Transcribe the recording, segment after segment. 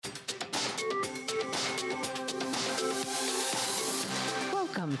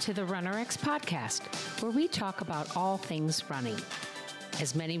to the RunnerX podcast, where we talk about all things running.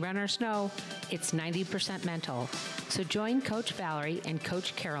 As many runners know, it's 90% mental. So join Coach Valerie and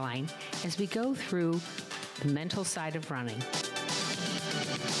Coach Caroline as we go through the mental side of running.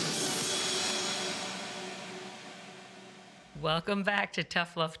 Welcome back to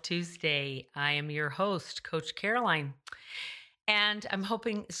Tough Love Tuesday. I am your host, Coach Caroline. And I'm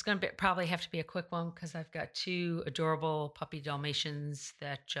hoping it's going to probably have to be a quick one because I've got two adorable puppy Dalmatians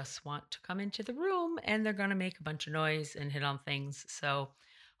that just want to come into the room and they're going to make a bunch of noise and hit on things. So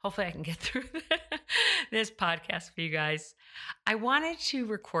hopefully I can get through this podcast for you guys. I wanted to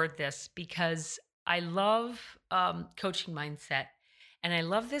record this because I love coaching mindset. And I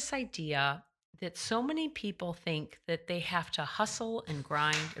love this idea that so many people think that they have to hustle and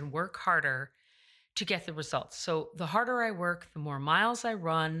grind and work harder to get the results. So the harder I work, the more miles I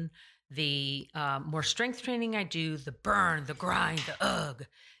run, the more strength training I do, the burn, the grind,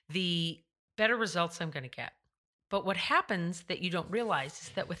 the better results I'm going to get. But what happens that you don't realize is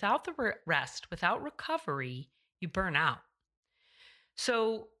that without the rest, without recovery, you burn out.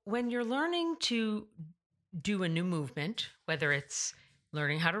 So when you're learning to do a new movement, whether it's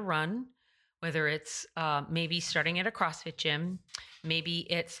learning how to run, whether it's maybe starting at a CrossFit gym, maybe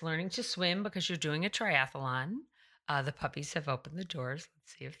it's learning to swim because you're doing a triathlon. The puppies have opened the doors.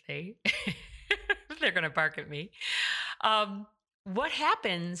 Let's see if they're going to bark at me. What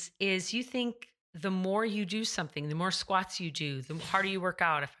happens is you think the more you do something, the more squats you do, the harder you work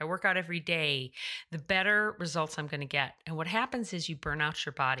out. If I work out every day, the better results I'm going to get. And what happens is you burn out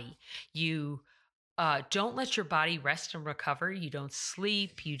your body. You don't let your body rest and recover. You don't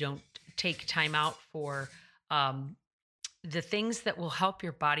sleep. You don't take time out for the things that will help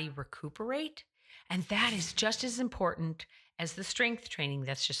your body recuperate. And that is just as important as the strength training.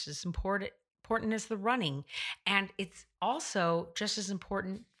 That's just as important as the running. And it's also just as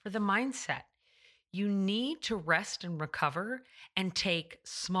important for the mindset. You need to rest and recover and take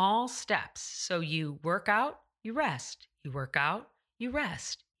small steps. So you work out, you rest. You work out, you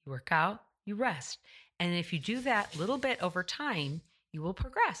rest. You work out, you rest. And if you do that little bit over time, you will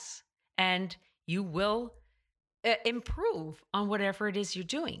progress and you will improve on whatever it is you're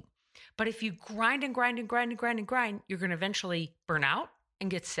doing. But if you grind and grind and grind and grind and grind, you're going to eventually burn out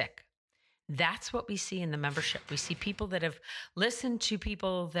and get sick. That's what we see in the membership. We see people that have listened to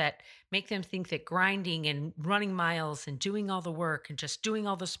people that make them think that grinding and running miles and doing all the work and just doing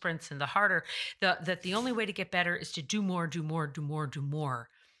all the sprints and the harder, that the only way to get better is to do more, do more, do more, do more.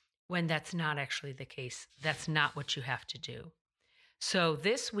 When that's not actually the case. That's not what you have to do. So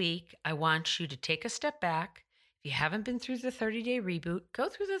this week, I want you to take a step back. If you haven't been through the 30-day reboot, go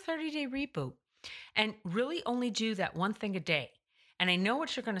through the 30-day reboot and really only do that one thing a day. And I know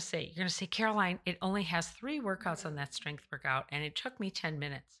what you're going to say. You're going to say, Caroline, it only has 3 workouts on that strength workout, and it took me 10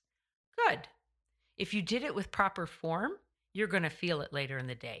 minutes. Good. If you did it with proper form, you're going to feel it later in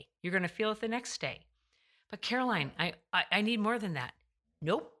the day. You're going to feel it the next day. But Caroline, I need more than that.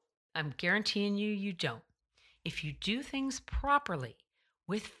 Nope. I'm guaranteeing you don't. If you do things properly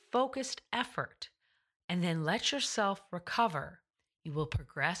with focused effort and then let yourself recover, you will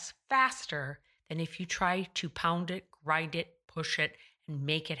progress faster than if you try to pound it, grind it, push it, and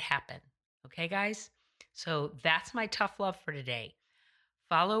make it happen. Okay, guys? So that's my tough love for today.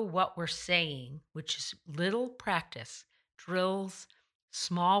 Follow what we're saying, which is little practice, drills,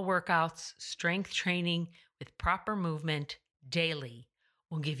 small workouts, strength training with proper movement daily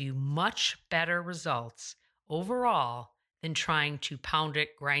will give you much better results overall than trying to pound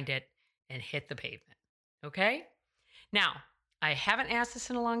it, grind it, and hit the pavement. Okay? Now, I haven't asked this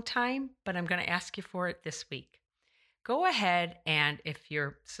in a long time, but I'm going to ask you for it this week. Go ahead and if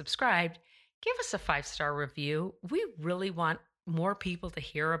you're subscribed, give us a 5-star review. We really want more people to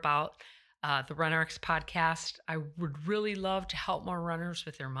hear about the RunnerX podcast. I would really love to help more runners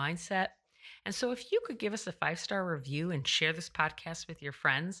with their mindset. And so if you could give us a 5-star review and share this podcast with your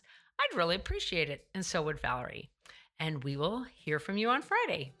friends, I'd really appreciate it. And so would Valerie. And we will hear from you on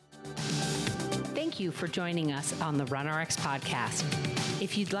Friday. Thank you for joining us on the RunnerX podcast.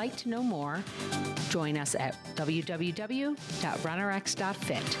 If you'd like to know more, join us at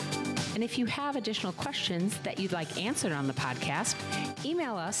www.runnerx.fit. And if you have additional questions that you'd like answered on the podcast,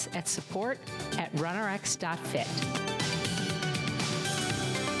 email us at support@runnerx.fit.